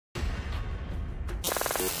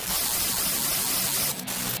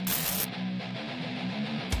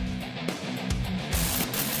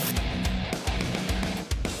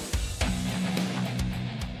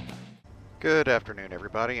Good afternoon,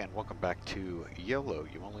 everybody, and welcome back to YOLO.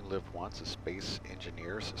 You Only Live Once, a Space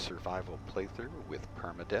Engineers Survival playthrough with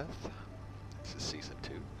Permadeath. This is Season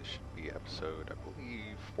 2. This should be episode, I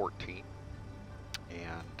believe, 14.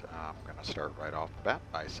 And I'm going to start right off the bat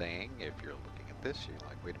by saying, if you're looking at this, you're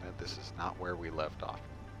like, wait a minute, this is not where we left off.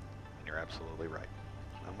 And you're absolutely right.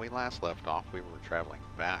 When we last left off, we were traveling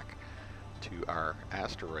back to our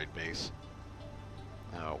asteroid base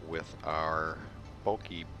with our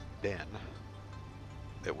bulky bin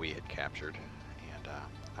that we had captured, and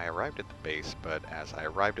I arrived at the base, but as I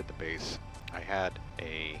arrived at the base I had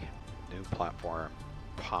a new platform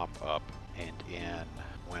pop up, and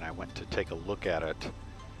when I went to take a look at it,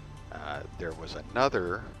 there was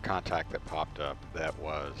another contact that popped up that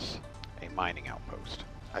was a mining outpost.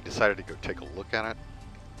 I decided to go take a look at it.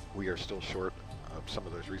 We are still short of some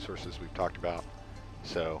of those resources we've talked about,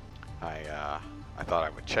 so I thought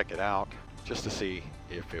I would check it out just to see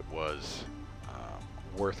if it was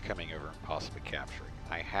worth coming over and possibly capturing.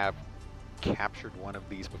 I have captured one of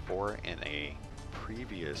these before in a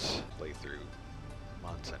previous playthrough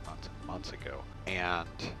months and months and months ago, and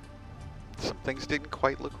some things didn't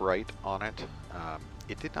quite look right on it.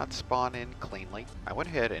 It did not spawn in cleanly. I went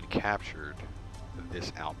ahead and captured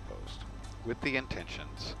this outpost with the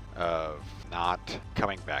intentions of not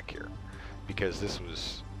coming back here, because this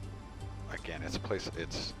was, again, it's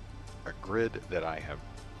a grid that I have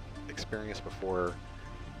experienced before,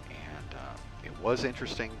 and it was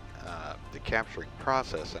interesting, the capturing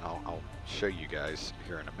process, and I'll show you guys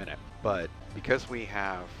here in a minute. But because we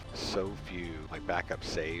have so few backup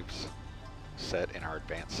saves set in our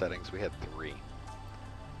advanced settings, we had 3.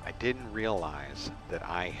 I didn't realize that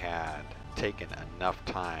I had taken enough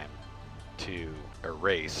time to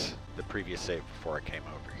erase the previous save before I came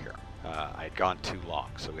over here. I had gone too long,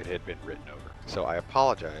 so it had been written over. So I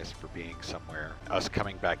apologize for being somewhere, us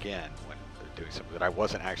coming back in when they're doing something that I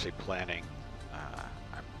wasn't actually planning.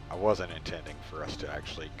 I wasn't intending for us to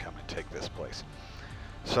actually come and take this place.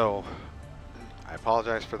 So I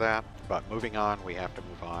apologize for that, but moving on, we have to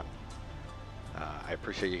move on. I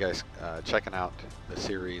appreciate you guys checking out the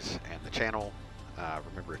series and the channel.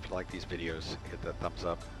 Remember, if you like these videos, hit that thumbs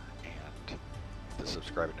up and hit the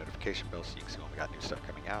subscribe and notification bell so you can see when we got new stuff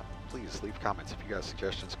coming out. Please leave comments if you got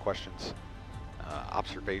suggestions, questions,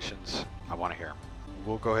 observations. I want to hear them.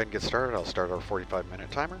 We'll go ahead and get started. I'll start our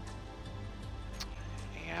 45-minute timer.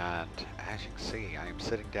 And as you can see, I am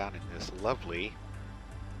sitting down in this lovely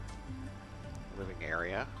living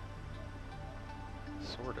area.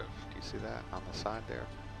 Sort of. Do you see that on the side there?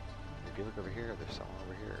 If you look over here, there's someone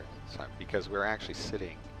over here. Because we're actually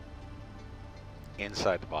sitting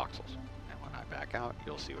inside the voxels. And when I back out,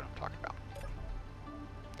 you'll see what I'm talking about.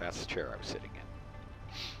 That's the chair I was sitting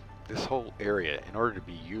in. This whole area, in order to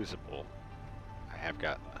be usable, I have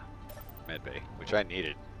gotten the med bay, which I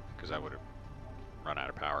needed because I would have run out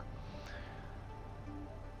of power.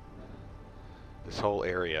 This whole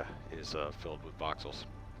area is filled with voxels.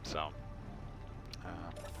 So,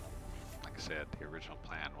 like I said, the original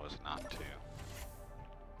plan was not to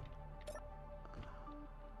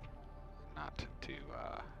do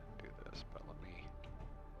this, but let me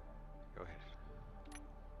go ahead.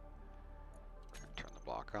 Turn the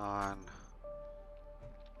block on.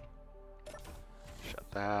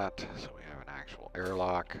 Shut that, so we have an actual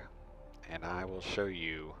airlock. And I will show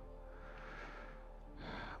you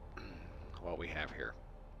what we have here.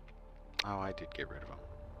 Oh, I did get rid of them.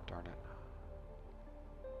 Darn it.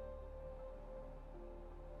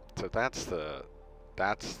 So that's the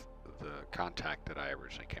contact that I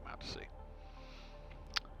originally came out to see.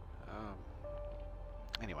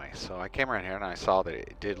 Anyway, so I came around here and I saw that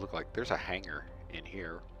it did look like there's a hangar in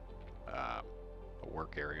here, a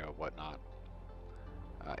work area, whatnot.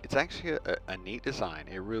 It's actually a neat design.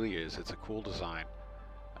 It really is. It's a cool design.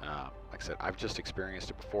 Like I said, I've just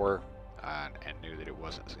experienced it before and knew that it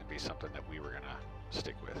wasn't going to be something that we were going to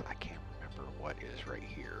stick with. I can't remember what is right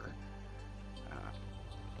here.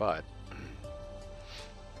 But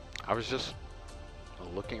I was just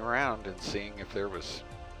looking around and seeing if there was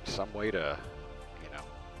some way to,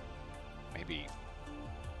 maybe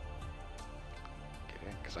get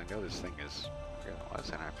in, because I know this thing is, here it was,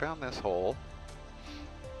 and I found this hole.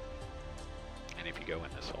 And if you go in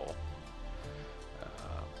this hole,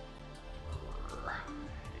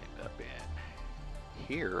 end up in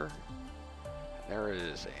here. And there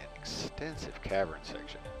is an extensive cavern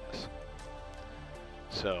section in this.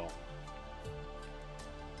 So,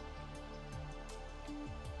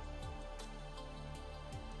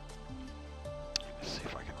 let's see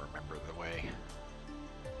if I can remember the way.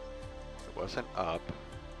 It wasn't up.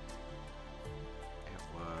 It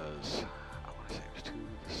was, I want to say it was to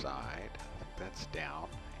the side.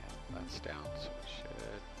 distance down, so we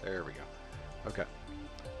should, there we go. Okay,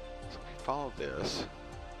 so if we follow this,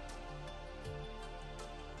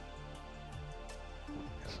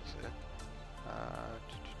 this is it.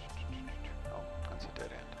 Oh, that's a dead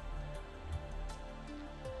end.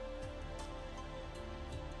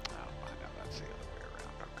 Oh, I know that's the other way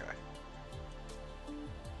around, okay.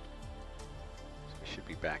 So we should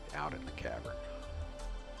be back out in the cavern.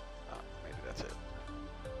 Maybe that's it.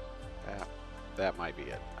 That might be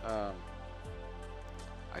it.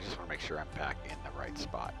 I just want to make sure I'm back in the right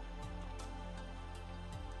spot.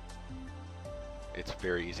 It's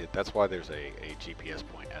very easy. That's why there's a GPS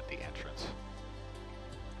point at the entrance.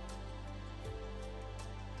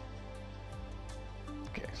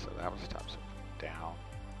 Okay, so that was top. So down.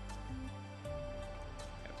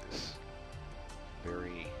 Have this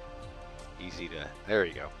very easy to. There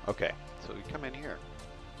you go. Okay, so we come in here,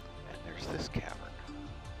 and there's this cavern.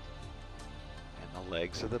 And the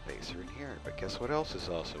legs of the base are in here. But guess what else is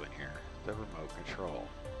also in here? The remote control.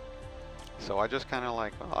 So I just kind of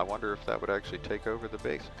like, well, I wonder if that would actually take over the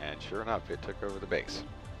base. And sure enough, it took over the base.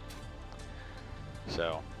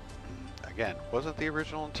 So, again, wasn't the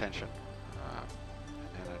original intention.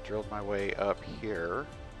 And then I drilled my way up here,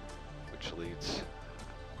 which leads,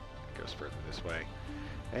 it goes further this way.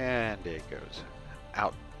 And it goes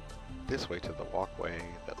out this way to the walkway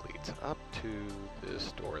that leads up to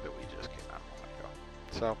this door that we just came out a moment ago.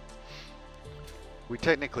 So, we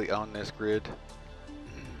technically own this grid.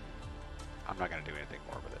 I'm not going to do anything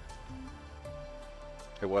more with it.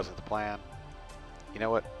 It wasn't the plan. You know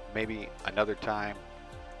what? Maybe another time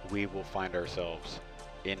we will find ourselves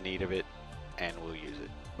in need of it and we'll use it.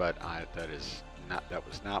 But that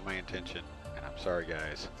was not my intention, and I'm sorry,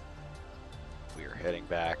 guys. We are heading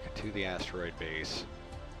back to the asteroid base.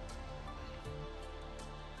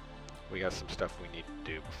 We got some stuff we need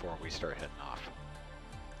to do before we start heading off.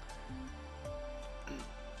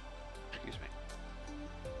 Excuse me.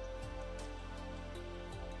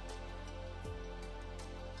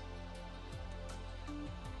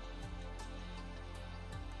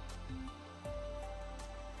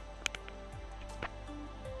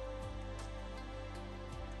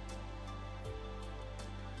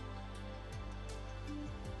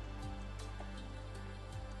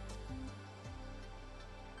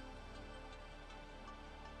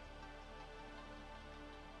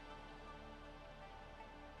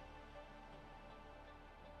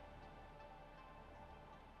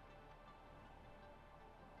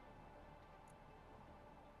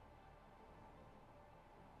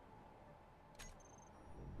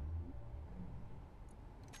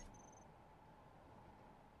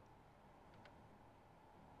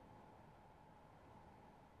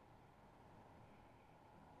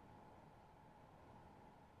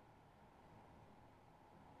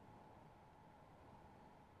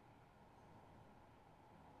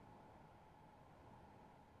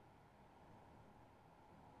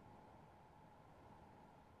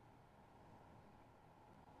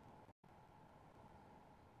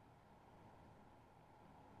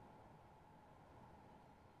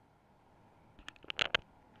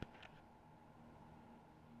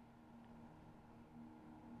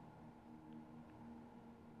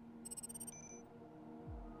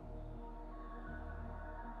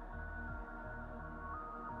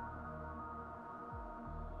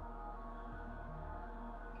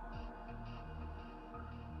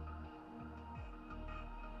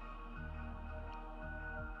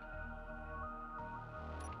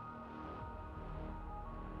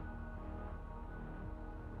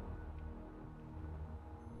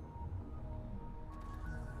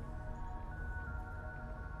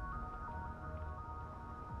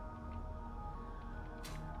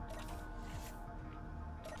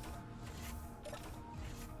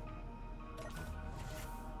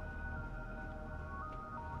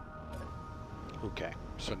 Okay,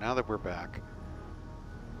 so now that we're back,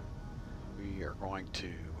 we are going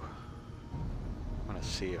to, I'm going to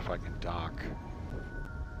see if I can dock.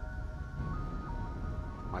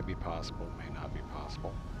 Might be possible, may not be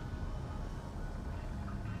possible.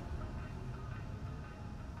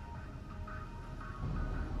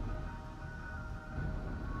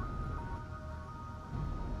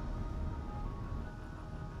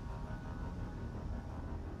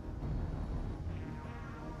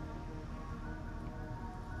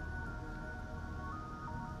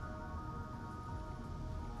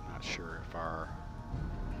 Sure if our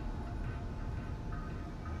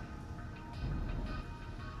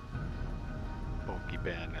bulky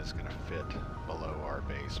bin is going to fit below our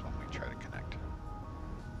base when we try to connect.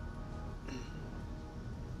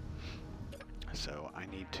 So I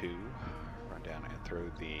need to run down and throw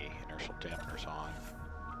the inertial dampeners on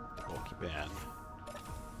the bulky bulky bin.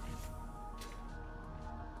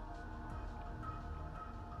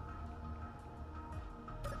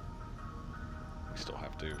 We still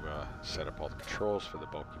have to set up all the controls for the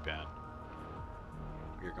bulky bin.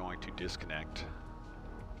 We're going to disconnect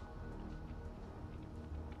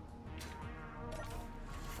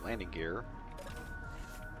landing gear.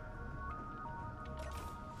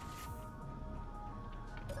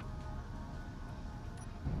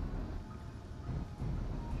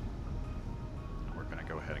 We're going to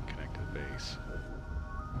go ahead and connect to the base.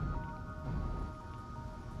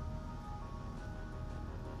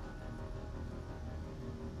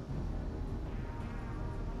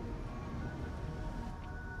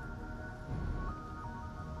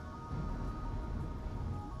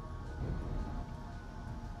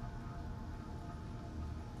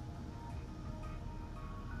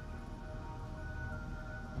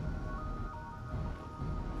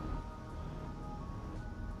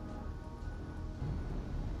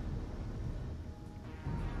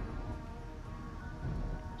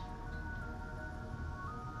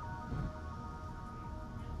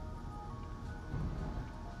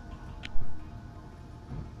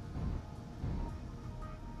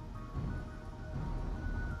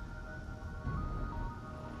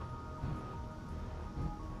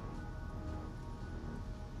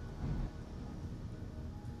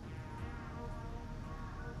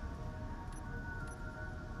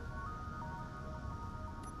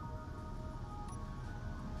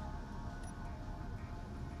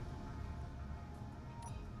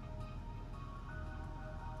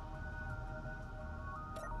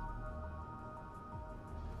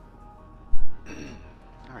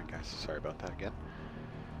 Alright guys, sorry about that again.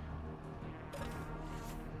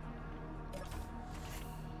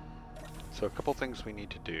 So a couple things we need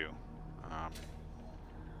to do.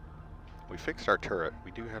 We fixed our turret.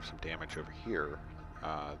 We do have some damage over here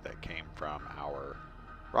that came from our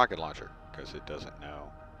rocket launcher because it doesn't know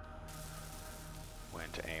when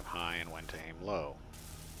to aim high and when to aim low.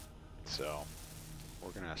 So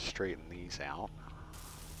we're going to straighten these out.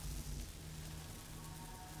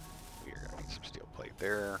 We are going to need some steel plate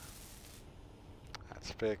there.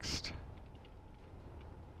 That's fixed.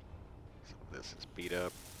 Some of this is beat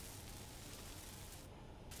up.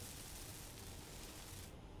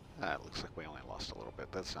 It looks like we only lost a little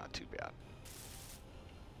bit. That's not too bad.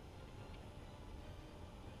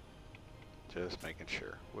 Just making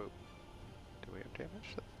sure. Whoa. Do we have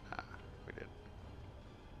damage? Ah, we did.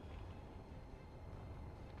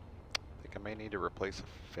 I think I may need to replace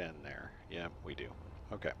a fin there. Yeah, we do.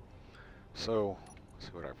 Okay. So, let's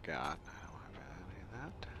see what I've got. I don't have any of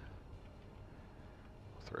that.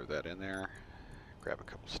 Throw that in there. Grab a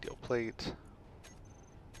couple steel plates.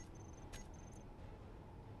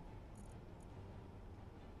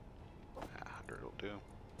 100 will do.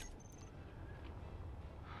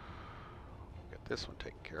 Get this one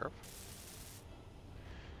taken care of.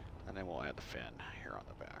 And then we'll add the fin here on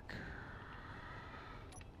the back.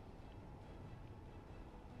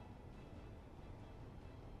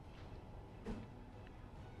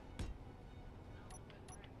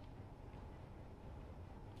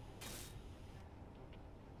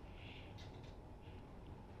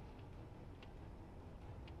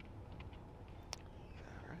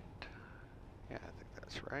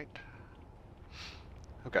 Right.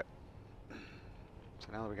 Okay. So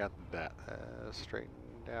now that we got that straightened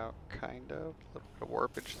out, kind of. A little bit of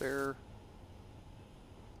warpage there.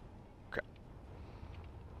 Okay.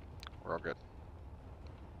 We're all good.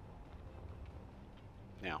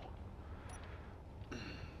 Now,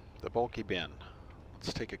 the bulky bin.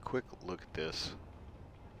 Let's take a quick look at this.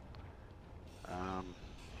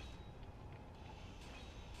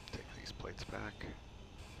 Take these plates back.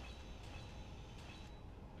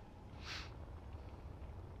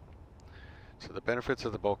 So the benefits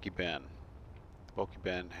of the bulky bin. The bulky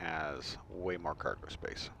bin has way more cargo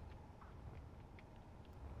space.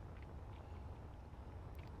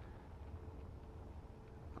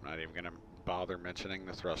 I'm not even going to bother mentioning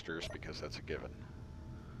the thrusters because that's a given.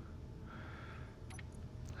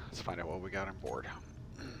 Let's find out what we got on board.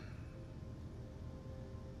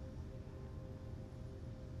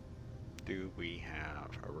 Do we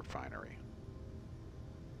have a refinery?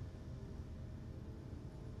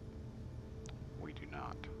 We do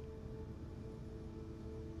not.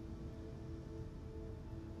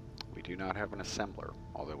 We do not have an assembler,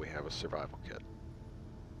 although we have a survival kit.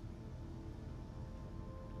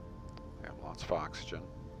 We have lots of oxygen.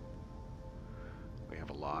 We have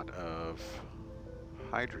a lot of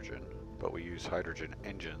hydrogen, but we use hydrogen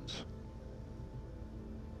engines.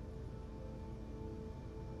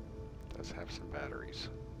 It does have some batteries.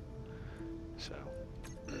 So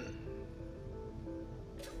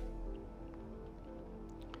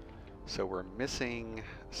So we're missing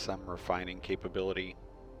some refining capability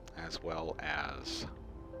as well as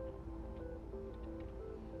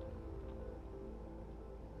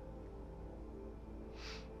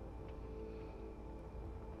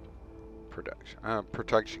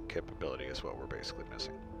production capability is what we're basically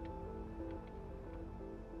missing.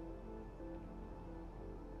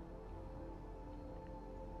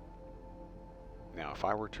 Now, if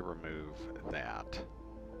I were to remove that,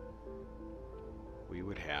 we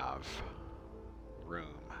would have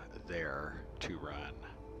room there to run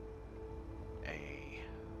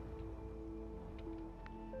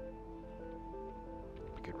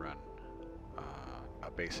we could run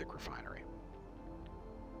a basic refinery.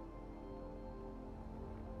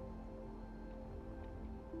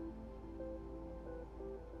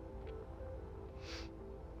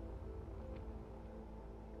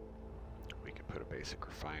 We could put a basic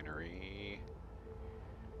refinery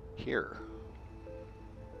here.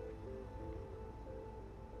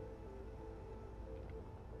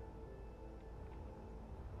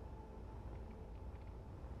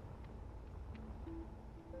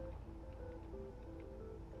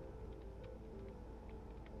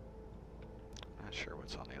 Not sure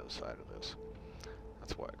what's on the other side of this.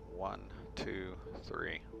 That's what, 1, 2,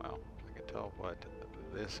 3. Well, I can tell what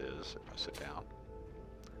this is if I sit down.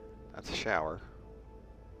 That's a shower.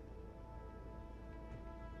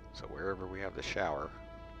 So wherever we have the shower,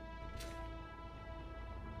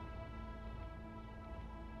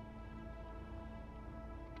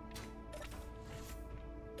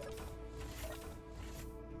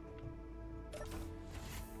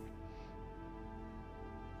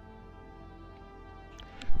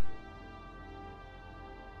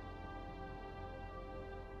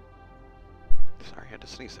 sorry, I had to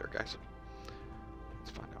sneeze there, guys.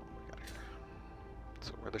 Let's find out what we got here.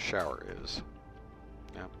 So where the shower is,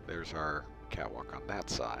 yep, there's our catwalk on that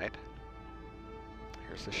side.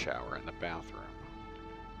 Here's the shower and the bathroom.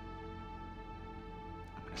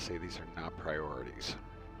 I'm going to say these are not priorities.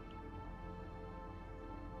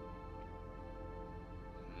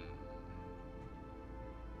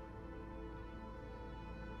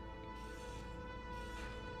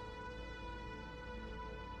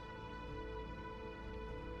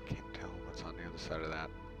 Can't tell what's on the other side of that.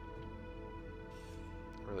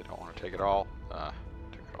 Really don't want to take it all.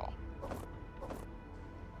 Took it all.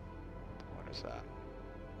 What is that?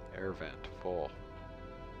 Air vent, full.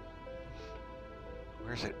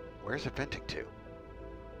 Where's it? Where's it venting to?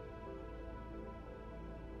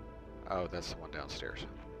 Oh, that's the one downstairs.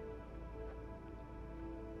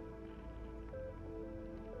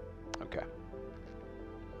 Okay.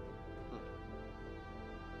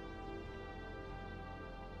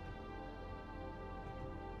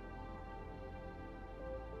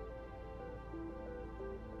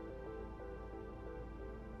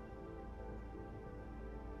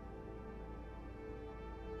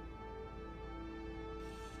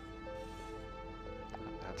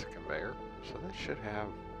 That's a conveyor, so that should have...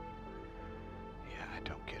 Yeah, I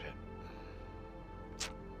don't get it.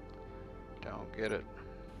 Don't get it.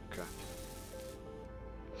 Okay.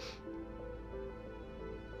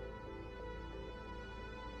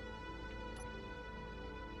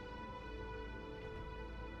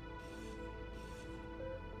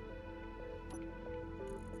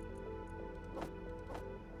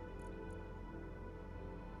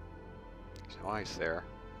 There's no ice there.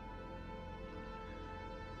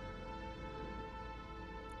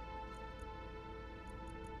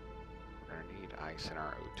 Ice in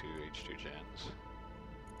our O2 H2 gens.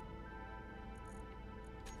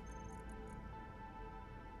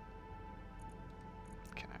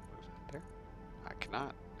 Can I move that there? I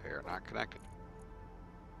cannot. They are not connected.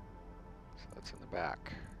 So that's in the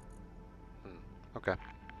back. Okay.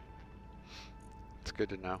 It's good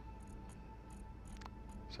to know.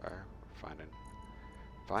 Sorry, we're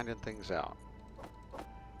finding things out.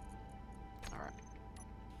 Alright.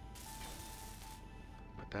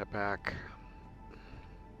 Put that back.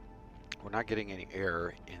 We're not getting any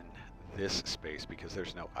air in this space because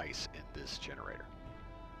there's no ice in this generator.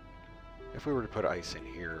 If we were to put ice in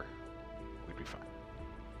here, we'd be fine.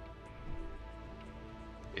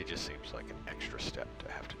 It just seems like an extra step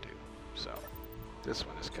to have to do. So this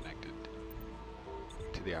one is connected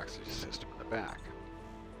to the oxygen system in the back.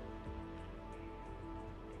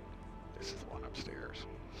 This is the one upstairs.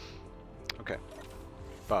 Okay.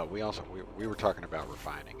 But we also, we were talking about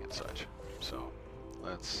refining and such. So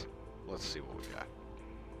let's see what we got.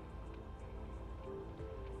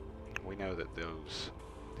 We know that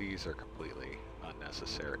these are completely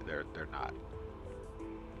unnecessary. They're not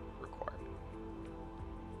required.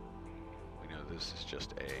 We know this is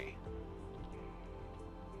just a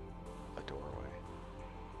the doorway.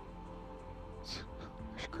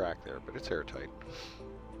 There's a crack there, but it's airtight.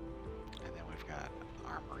 And then we've got an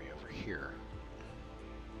armory over here.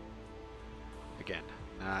 Again,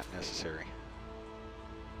 not necessary.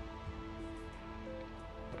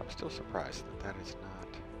 But I'm still surprised that that is not,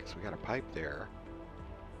 because we got a pipe there.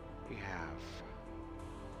 We have,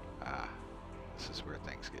 this is where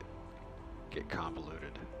things get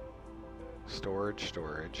convoluted. Storage.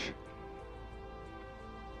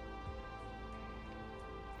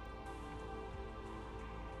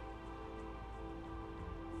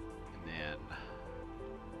 And then,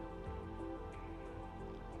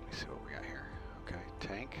 let me see what we got here. Okay,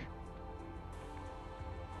 tank.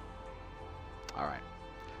 All right,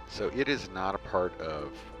 so it is not a part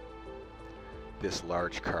of this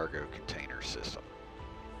large cargo container system.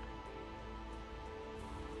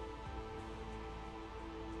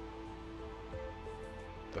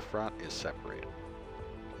 The front is separated.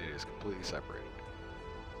 It is completely separated.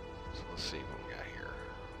 So let's see what we got here.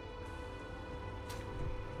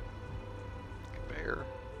 Conveyor.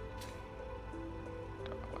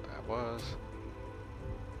 Don't know what that was.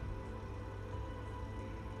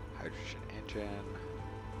 Hydrogen engine.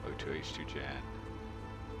 O2H2 gen.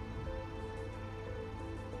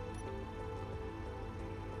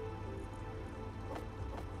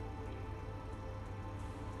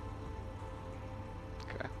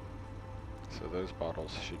 So those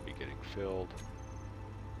bottles should be getting filled.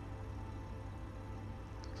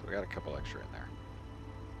 So we got a couple extra in there.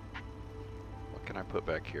 What can I put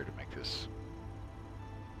back here to make this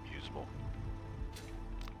usable?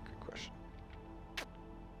 Good question.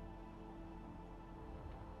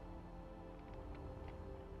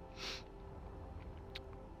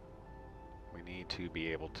 We need to be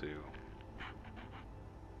able to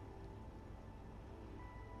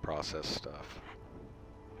process stuff.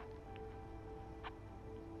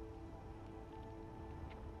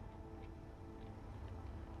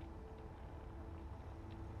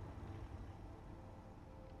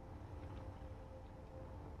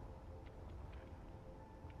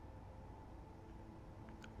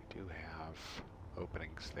 Do have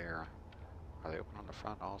openings there. Are they open on the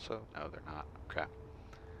front also? No, they're not. Okay.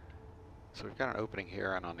 So we've got an opening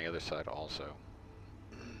here, and on the other side also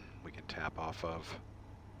we can tap off of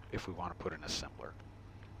if we want to put an assembler.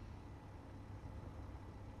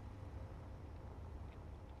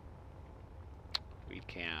 We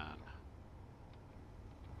can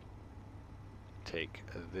take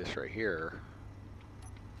this right here .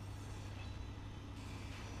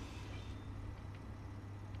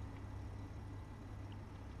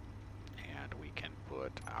 We can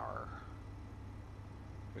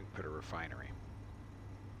put a refinery.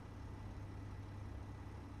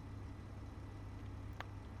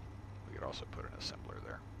 We could also put an assembler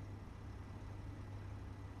there.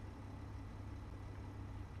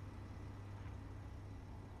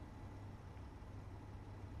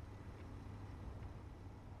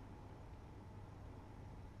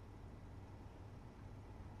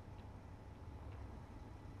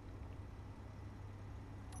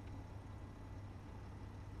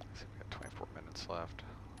 So we've got 24 minutes left.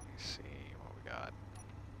 Let me see what we got.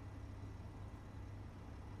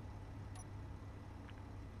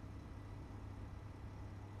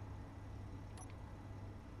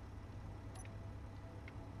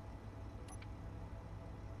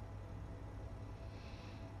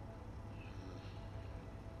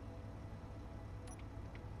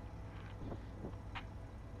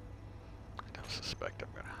 I don't suspect I'm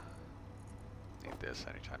gonna need this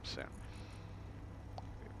anytime soon.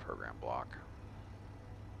 Program block.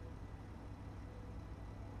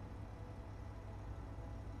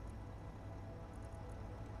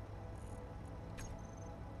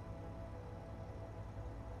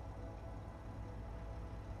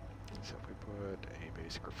 So if we put a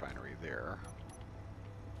basic refinery there,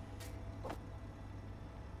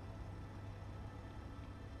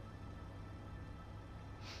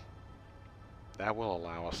 that will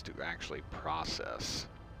allow us to actually process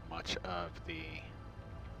much of the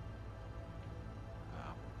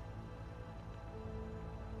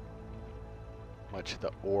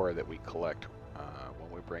ore that we collect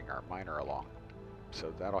when we bring our miner along.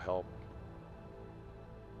 So that'll help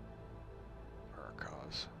our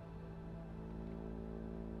cause.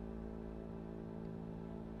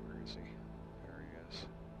 Where is he? There he is.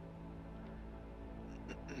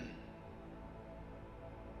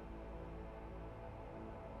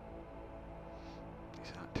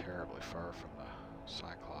 He's not terribly far from the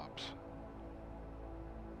Cyclops.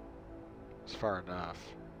 It's far enough.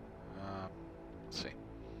 Let's see.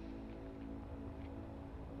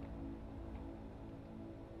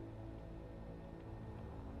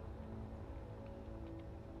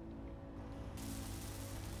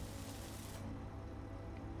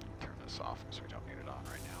 this off because we don't need it on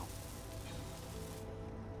right now.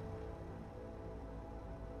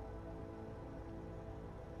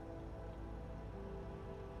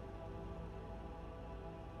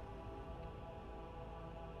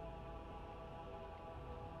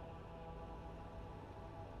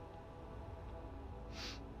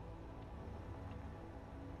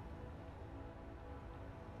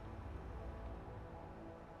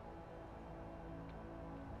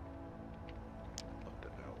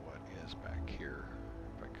 Back here,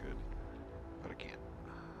 if I could, but I can't.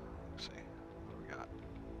 Let's see, what do we got?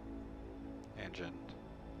 Engine,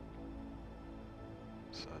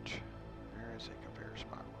 such. There is a conveyor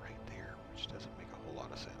spot right there, which doesn't make a whole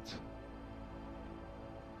lot of sense.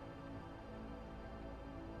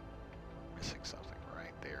 Missing something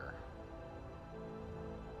right there.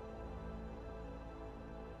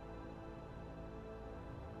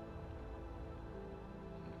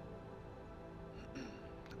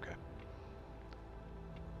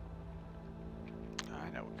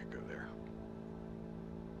 That we could go there.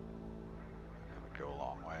 That would go a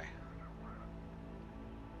long way.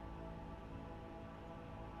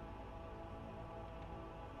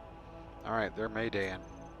 Alright, they're Maydaying.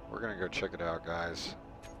 We're gonna go check it out, guys.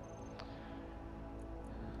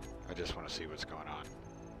 I just want to see what's going on.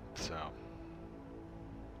 So,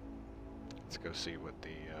 let's go see what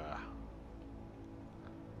the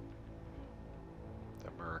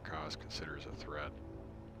Muraka's considers a threat.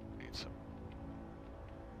 Need some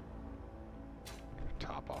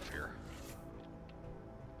top off here.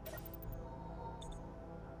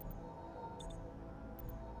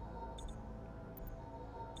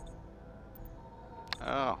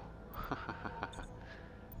 Oh.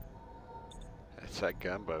 That's that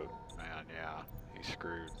gunboat, man, yeah. He's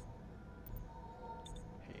screwed.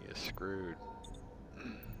 He is screwed.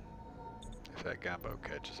 If that gunboat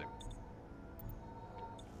catches him.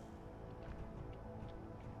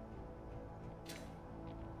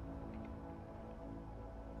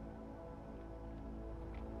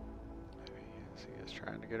 He is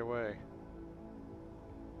trying to get away.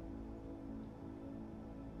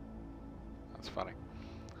 That's funny.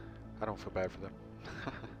 I don't feel bad for them.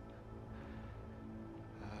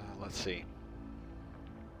 Let's see.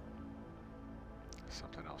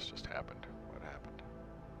 Something else just happened. What happened?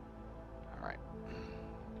 All right.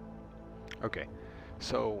 Okay.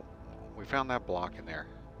 So we found that block in there.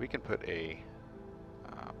 We can put a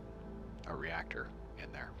reactor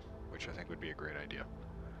in there, which I think would be a great idea.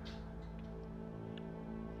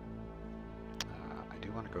 I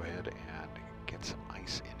do want to go ahead and get some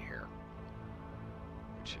ice in here,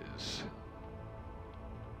 which is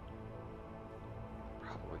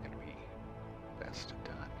probably going to be best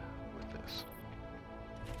done with this.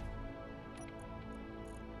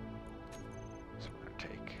 So we're going to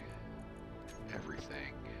take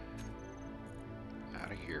everything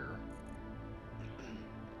out of here.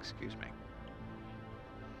 Excuse me.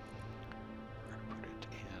 We're going to put it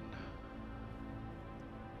in.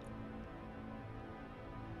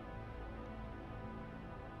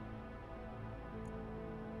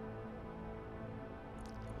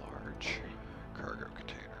 Large cargo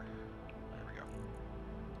container. There we go.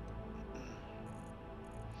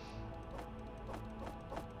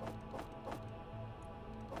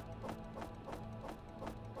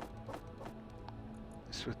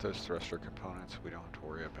 This with those thruster components, we don't have to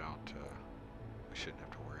worry about, we shouldn't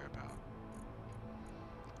have to worry about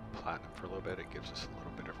platinum for a little bit. It gives us a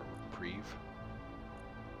little bit of a reprieve.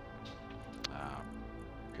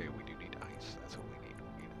 Okay, we do need ice. That's what we need.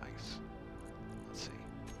 We need ice. Let's see.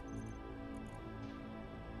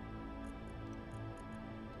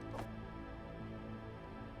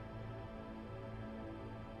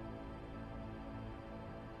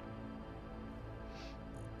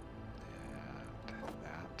 And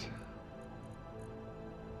that.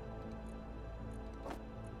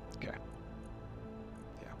 Okay.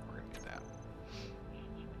 Yeah, we're gonna need that.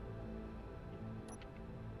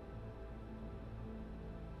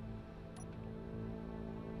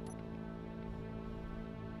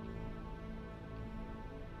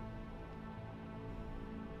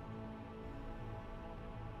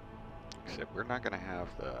 Except we're not going to have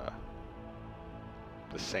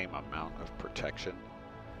the same amount of protection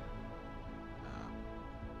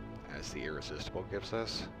as the Irresistible gives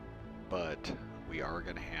us, but we are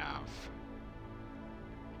going to have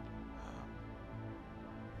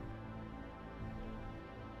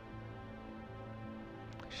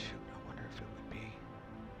shoot, I wonder if it would be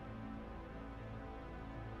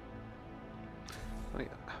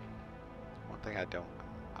one thing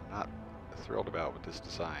I'm not thrilled about with this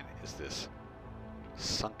design is this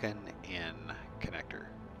sunken in connector.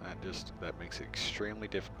 That makes it extremely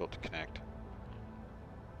difficult to connect.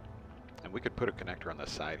 And we could put a connector on the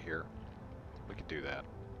side here. We could do that.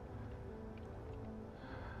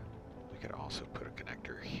 We could also put a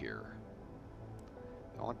connector here.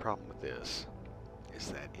 The only problem with this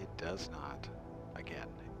is that it does not, again,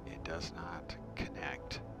 it does not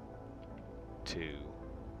connect to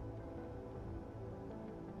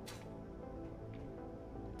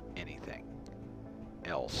anything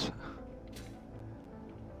else.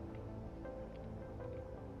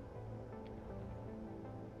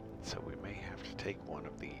 So we may have to take one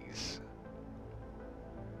of these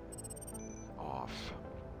off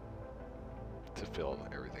to fill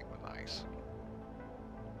everything with ice.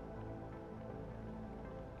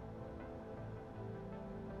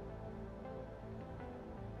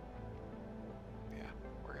 Yeah,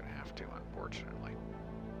 we're gonna have to, unfortunately.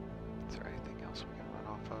 Is there anything else we can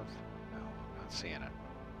run off of? No, not seeing it.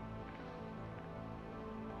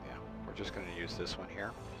 Yeah, we're just gonna use this one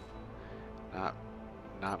here.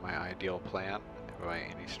 Not my ideal plan by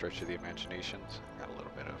any stretch of the imaginations. Got a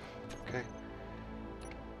little bit of, okay.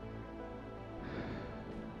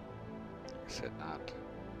 Like I said, not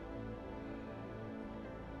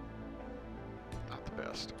the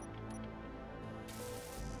best.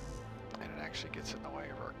 And it actually gets in the way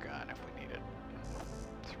of our gun if we need it.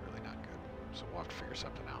 It's really not good. So we'll have to figure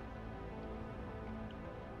something out.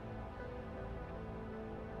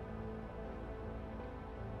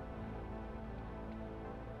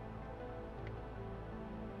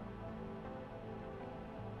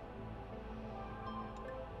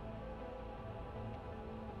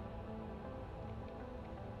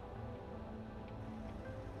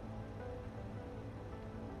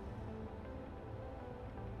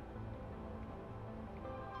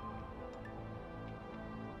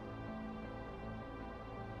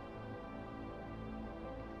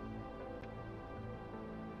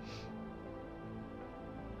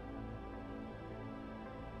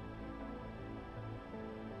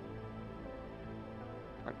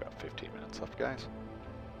 About 15 minutes left, guys.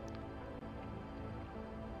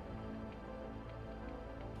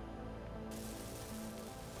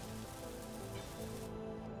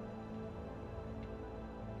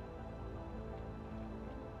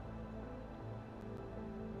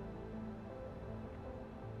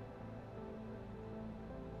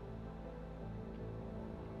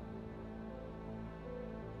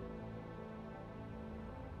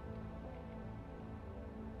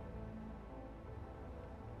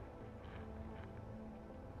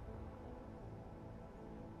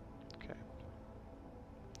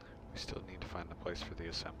 We still need to find the place for the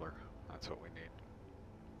assembler. That's what we need.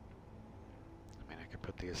 I mean, I could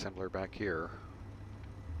put the assembler back here.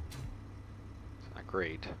 It's not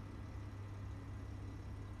great.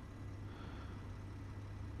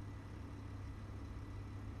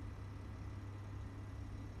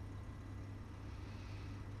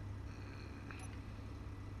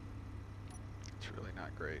 It's really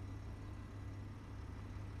not great.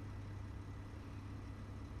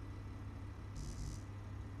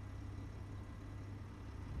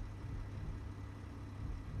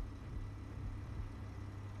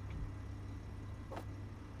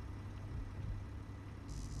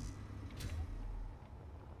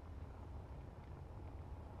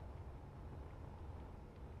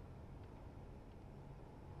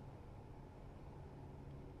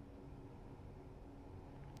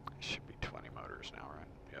 Should be 20 motors now, right?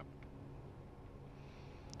 Yep.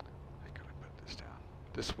 I'm gonna put this down.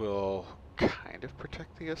 This will kind of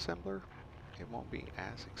protect the assembler. It won't be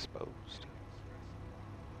as exposed.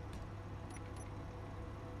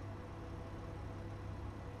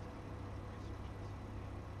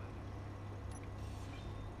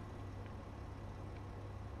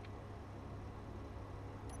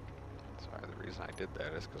 Sorry, the reason I did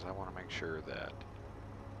that is because I want to make sure that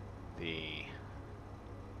the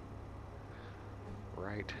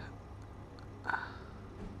right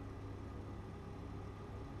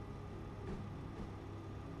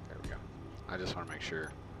there we go. I just want to make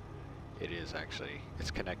sure it is actually,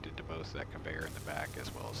 it's connected to both that conveyor in the back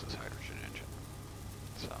as well as this hydrogen engine.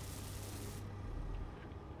 So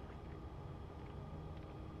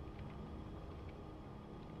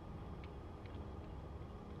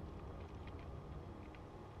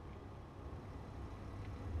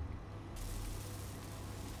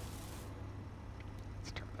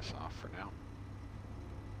let's turn this off for now.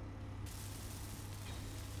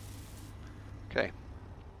 Okay.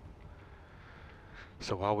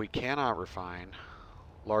 So while we cannot refine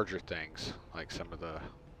larger things, like some of the,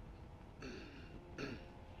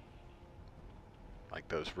 like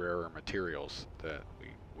those rarer materials that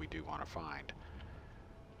we do want to find,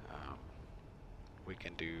 we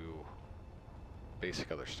can do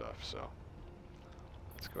basic other stuff. So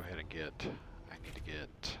let's go ahead and get, I need to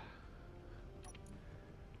get,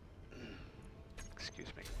 excuse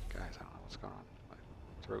me, guys, I don't know what's going on. My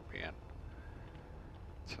throat being,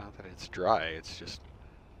 it's not that it's dry, it's just,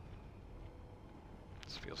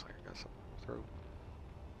 this feels like I got something in my throat.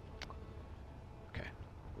 Okay,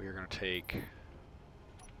 we are going to take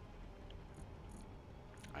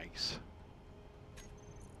ice.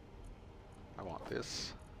 I want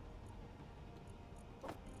this.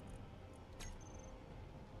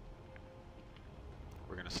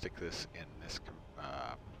 We're going to stick this in this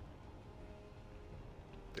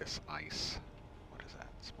this ice. What is that?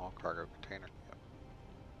 Small cargo container. Yep.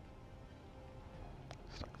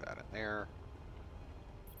 Stuck that in there.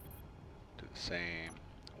 Do the same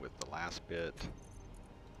with the last bit.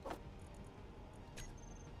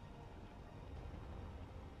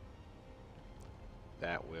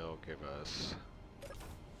 That will give us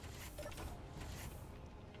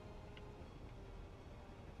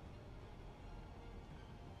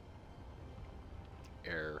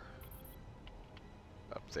air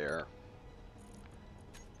up there.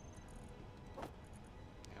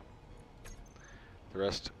 Yep. The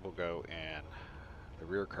rest will go in the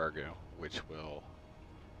rear cargo, which will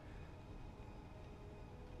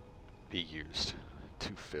be used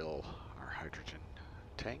to fill our hydrogen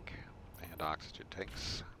tank and oxygen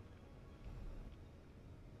tanks.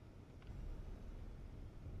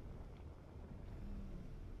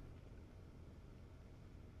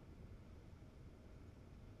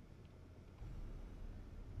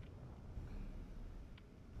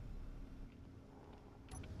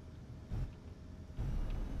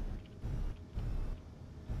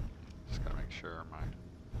 Just gotta make sure my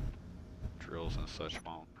drills and such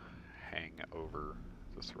won't hang over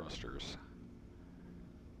the thrusters.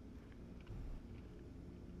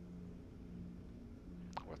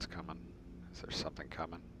 What's coming? Is there something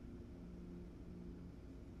coming?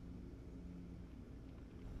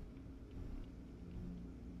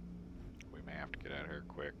 We may have to get out of here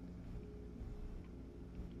quick.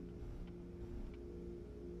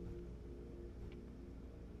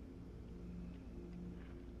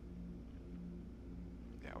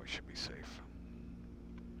 Yeah, we should be safe.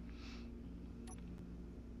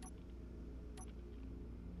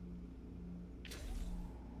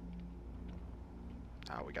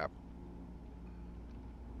 Oh, we got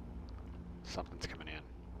something's coming in.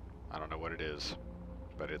 I don't know what it is,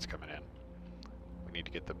 but it's coming in. We need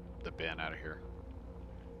to get the bin out of here.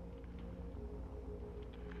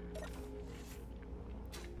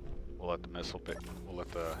 We'll let the missile pick. We'll let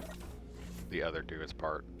the other do its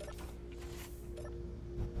part.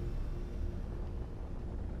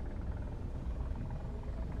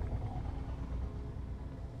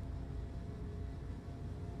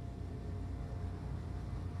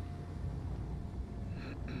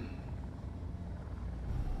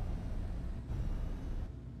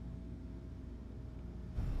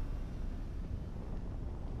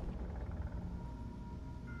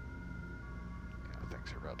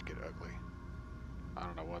 Things are about to get ugly. I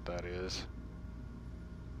don't know what that is.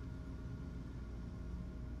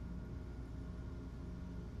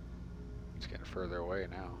 It's getting further away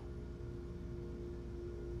now.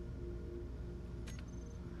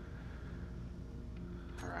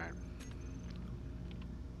 All right.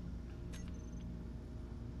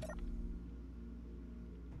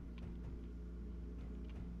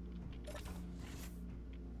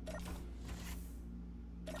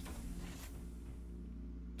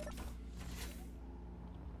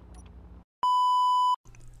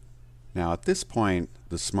 Now at this point,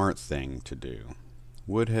 the smart thing to do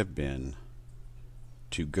would have been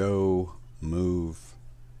to go move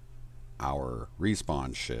our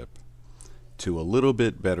respawn ship to a little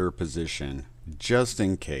bit better position just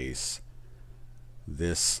in case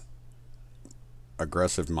this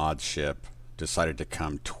aggressive mod ship decided to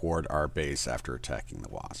come toward our base after attacking the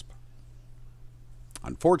Wasp.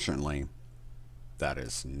 Unfortunately, that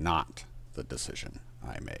is not the decision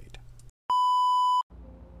I made.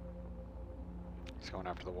 He's going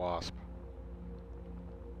after the Wasp.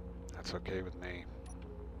 That's okay with me.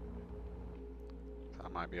 I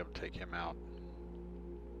might be able to take him out.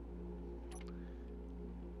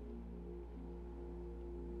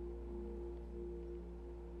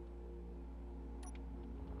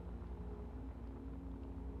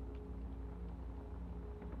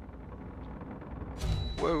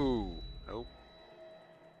 Whoa! Nope.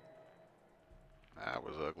 That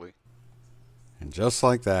was ugly. And just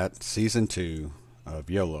like that, Season 2 of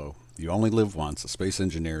YOLO, You Only Live Once, a Space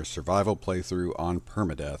Engineer's Survival Playthrough on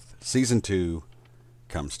Permadeath, Season 2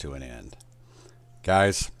 comes to an end.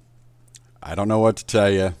 Guys, I don't know what to tell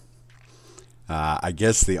you. I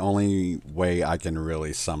guess the only way I can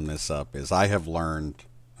really sum this up is I have learned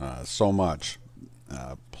so much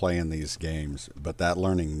playing these games, but that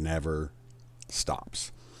learning never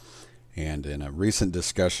stops. And in a recent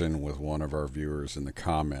discussion with one of our viewers in the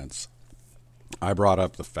comments, I brought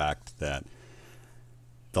up the fact that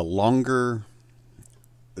the longer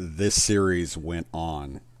this series went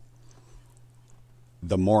on,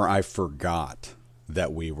 the more I forgot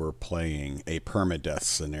that we were playing a permadeath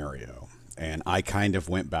scenario. And I kind of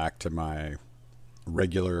went back to my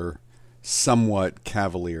regular, somewhat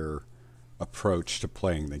cavalier approach to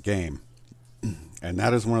playing the game. And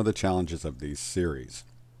that is one of the challenges of these series.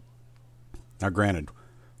 Now, granted,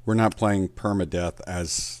 we're not playing permadeath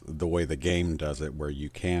as the way the game does it, where you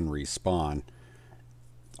can respawn.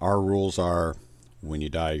 Our rules are, when you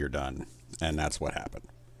die, you're done. And that's what happened.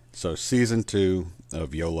 So Season 2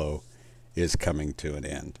 of YOLO is coming to an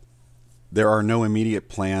end. There are no immediate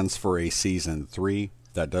plans for a Season 3.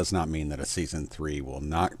 That does not mean that a Season 3 will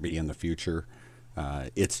not be in the future.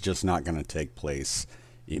 It's just not going to take place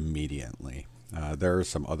immediately. There are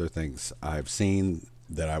some other things I've seen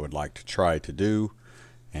that I would like to try to do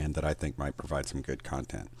and that I think might provide some good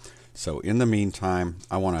content. So in the meantime,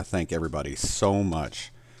 I want to thank everybody so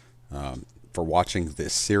much for watching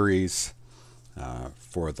this series,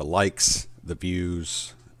 for the likes, the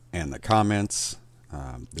views, and the comments.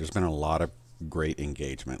 There's been a lot of great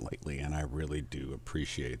engagement lately, and I really do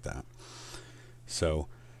appreciate that. So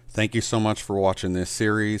thank you so much for watching this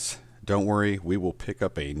series. Don't worry, we will pick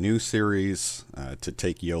up a new series to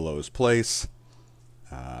take YOLO's place.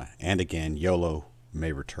 And again, YOLO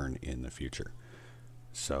may return in the future.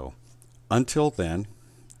 So until then,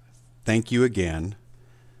 thank you again.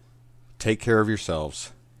 Take care of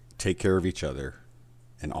yourselves, take care of each other,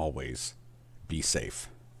 and always be safe.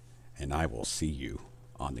 And I will see you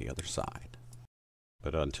on the other side.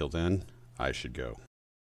 But until then, I should go.